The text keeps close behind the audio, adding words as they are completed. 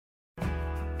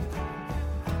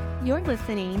You're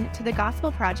listening to the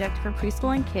Gospel Project for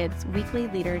Preschool and Kids Weekly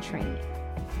Leader Training.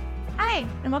 Hi,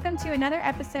 and welcome to another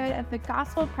episode of the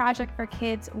Gospel Project for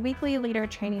Kids Weekly Leader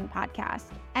Training Podcast.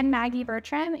 I'm Maggie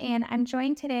Bertram, and I'm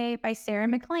joined today by Sarah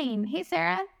McLean. Hey,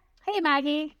 Sarah. Hey,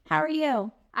 Maggie. How are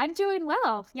you? I'm doing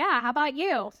well. Yeah, how about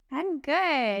you? I'm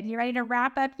good. You ready to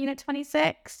wrap up Unit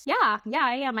 26? Yeah,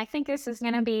 I am. I think this is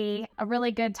going to be a really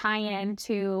good tie-in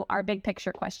to our big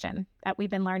picture question that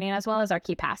we've been learning, as well as our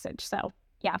key passage. So,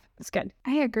 yeah, it's good.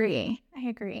 I agree.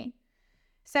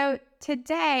 So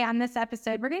today on this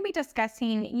episode, we're going to be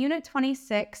discussing Unit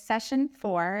 26, Session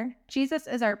 4, Jesus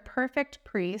is our perfect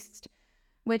priest,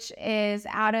 which is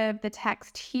out of the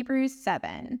text Hebrews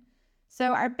 7. So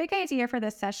our big idea for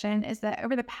this session is that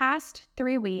over the past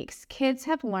 3 weeks, kids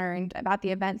have learned about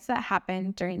the events that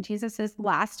happened during Jesus's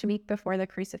last week before the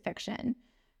crucifixion.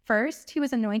 First, he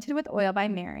was anointed with oil by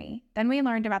Mary. Then we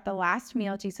learned about the last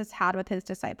meal Jesus had with his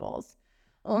disciples.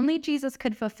 Only Jesus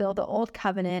could fulfill the old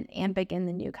covenant and begin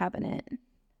the new covenant.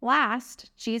 Last,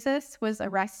 Jesus was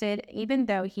arrested even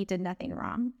though he did nothing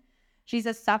wrong.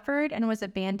 Jesus suffered and was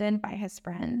abandoned by his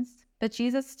friends, but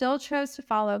Jesus still chose to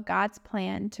follow God's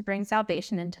plan to bring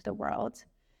salvation into the world.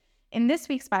 In this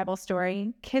week's Bible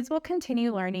story, kids will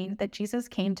continue learning that Jesus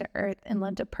came to earth and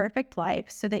lived a perfect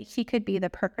life so that he could be the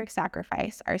perfect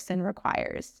sacrifice our sin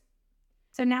requires.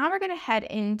 So now we're going to head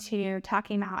into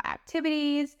talking about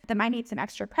activities that might need some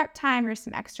extra prep time or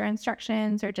some extra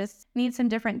instructions or just need some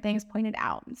different things pointed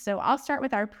out. So I'll start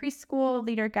with our preschool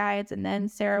leader guides, and then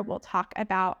Sarah will talk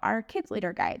about our kids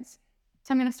leader guides.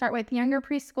 So I'm going to start with younger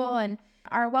preschool, and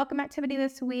our welcome activity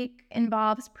this week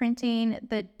involves printing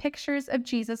the pictures of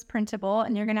Jesus printable,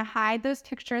 and you're going to hide those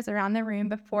pictures around the room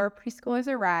before preschoolers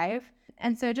arrive.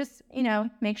 And so just,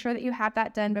 make sure that you have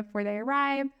that done before they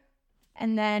arrive.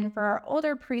 And then for our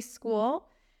older preschool,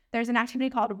 there's an activity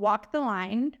called Walk the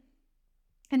Line.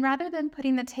 And rather than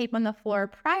putting the tape on the floor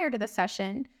prior to the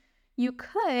session, you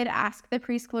could ask the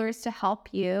preschoolers to help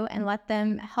you and let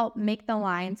them help make the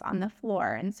lines on the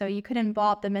floor. And so you could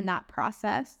involve them in that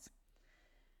process.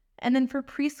 And then for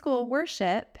preschool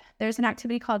worship, there's an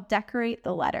activity called Decorate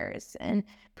the Letters. And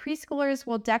preschoolers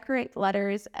will decorate the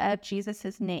letters of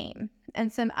Jesus's name.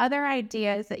 And some other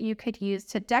ideas that you could use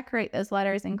to decorate those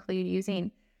letters include using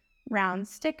round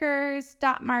stickers,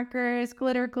 dot markers,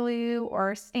 glitter glue,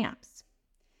 or stamps.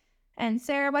 And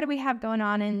Sarah, what do we have going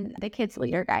on in the kids'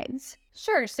 leader guides?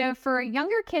 Sure. So for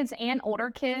younger kids and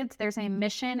older kids, there's a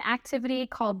mission activity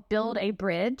called Build a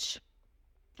Bridge.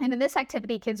 And in this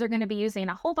activity, kids are going to be using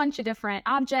a whole bunch of different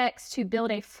objects to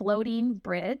build a floating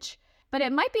bridge. But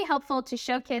it might be helpful to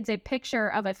show kids a picture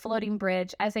of a floating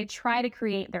bridge as they try to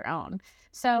create their own.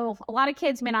 So a lot of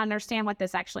kids may not understand what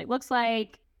this actually looks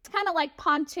like. It's kind of like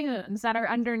pontoons that are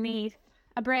underneath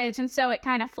a bridge, and so it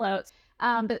kind of floats.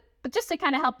 But just to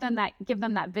kind of help them, give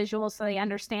them that visual so they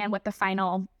understand what the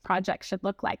final project should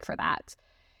look like for that.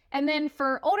 And then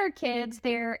for older kids,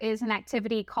 there is an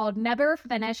activity called Never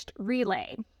Finished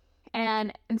Relay.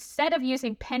 And instead of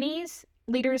using pennies,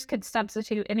 leaders could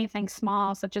substitute anything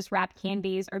small, such as wrapped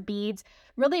candies or beads.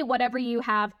 Really, whatever you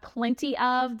have plenty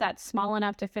of that's small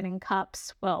enough to fit in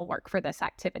cups will work for this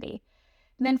activity.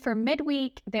 And then for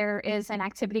midweek, there is an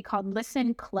activity called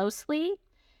Listen Closely.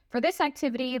 For this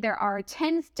activity, there are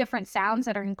 10 different sounds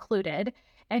that are included,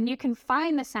 and you can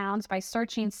find the sounds by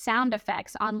searching sound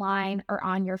effects online or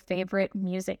on your favorite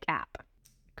music app.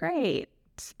 Great.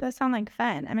 Those sound like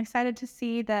fun. I'm excited to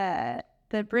see the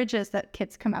bridges that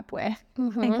kids come up with. I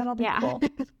think that'll be cool.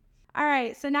 All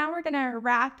right, so now we're going to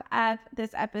wrap up this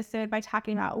episode by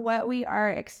talking about what we are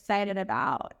excited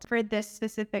about for this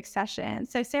specific session.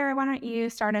 So Sarah, why don't you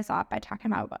start us off by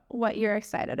talking about what you're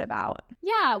excited about?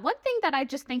 Yeah, one thing that I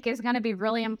just think is going to be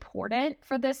really important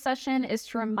for this session is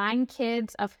to remind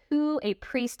kids of who a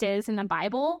priest is in the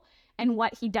Bible and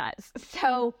what he does.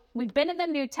 So we've been in the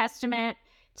New Testament.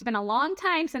 It's been a long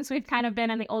time since we've kind of been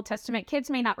in the Old Testament. Kids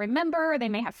may not remember, they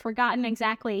may have forgotten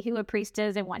exactly who a priest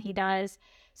is and what he does.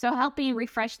 So helping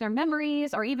refresh their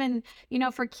memories, or even,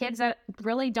 for kids that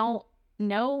really don't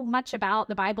know much about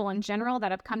the Bible in general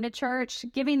that have come to church,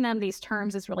 giving them these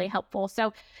terms is really helpful.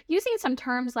 So using some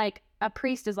terms like a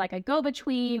priest is like a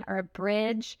go-between or a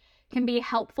bridge can be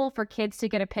helpful for kids to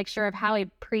get a picture of how a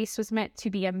priest was meant to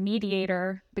be a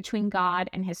mediator between God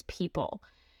and his people.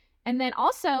 And then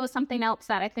also something else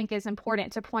that I think is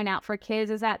important to point out for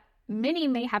kids is that many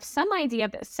may have some idea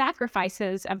of the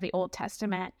sacrifices of the Old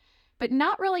Testament, but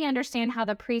not really understand how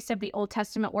the priests of the Old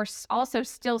Testament were also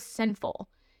still sinful,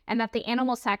 and that the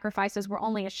animal sacrifices were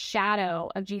only a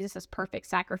shadow of Jesus's perfect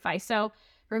sacrifice. So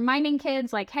reminding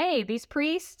kids like, hey, these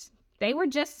priests, They were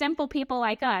just simple people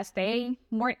like us. They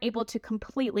weren't able to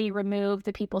completely remove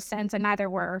the people's sins, and neither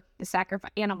were the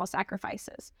animal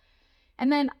sacrifices.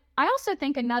 And then I also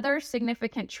think another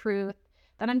significant truth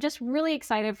that I'm just really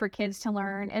excited for kids to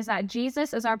learn is that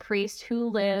Jesus is our priest who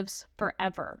lives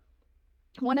forever.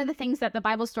 One of the things that the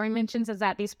Bible story mentions is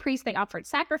that these priests, they offered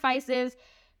sacrifices,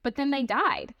 but then they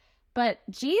died. But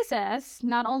Jesus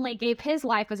not only gave his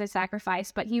life as a sacrifice,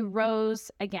 but he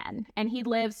rose again, and he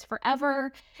lives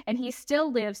forever, and he still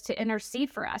lives to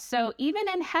intercede for us. So even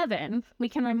in heaven, we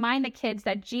can remind the kids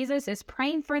that Jesus is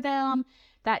praying for them,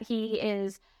 that he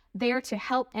is there to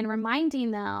help, and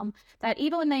reminding them that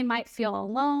even when they might feel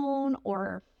alone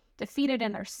or defeated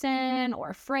in their sin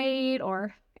or afraid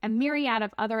or a myriad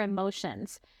of other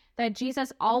emotions, that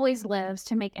Jesus always lives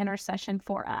to make intercession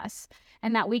for us,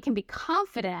 and that we can be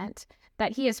confident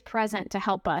that he is present to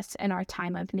help us in our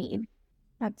time of need.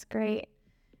 That's great.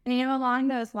 And along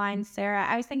those lines, Sarah,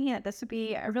 I was thinking that this would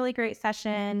be a really great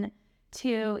session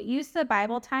to use the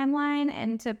Bible timeline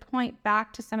and to point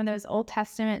back to some of those Old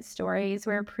Testament stories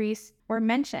where priests were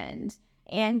mentioned,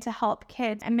 and to help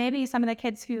kids, and maybe some of the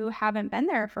kids who haven't been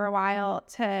there for a while,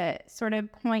 to sort of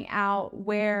point out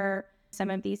where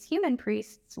some of these human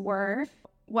priests were,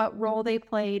 what role they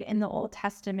played in the Old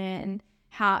Testament,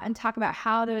 and talk about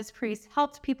how those priests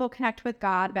helped people connect with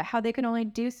God, but how they could only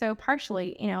do so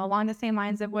partially, along the same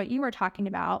lines of what you were talking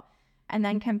about, and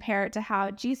then compare it to how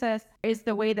Jesus is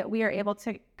the way that we are able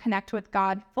to connect with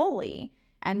God fully,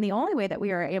 and the only way that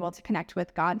we are able to connect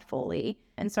with God fully,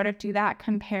 and sort of do that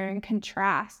compare and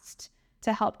contrast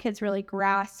to help kids really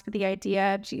grasp the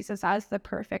idea of Jesus as the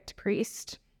perfect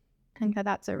priest. I think that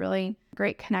that's a really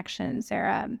great connection,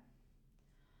 Sarah.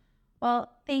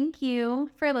 Well, thank you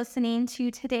for listening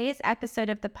to today's episode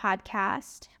of the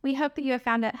podcast. We hope that you have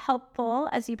found it helpful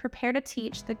as you prepare to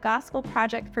teach the Gospel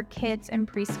Project for kids in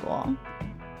preschool.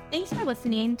 Thanks for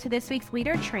listening to this week's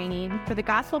leader training for the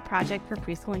Gospel Project for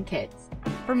Preschool and Kids.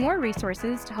 For more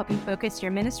resources to help you focus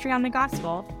your ministry on the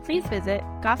gospel, please visit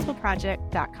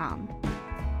gospelproject.com.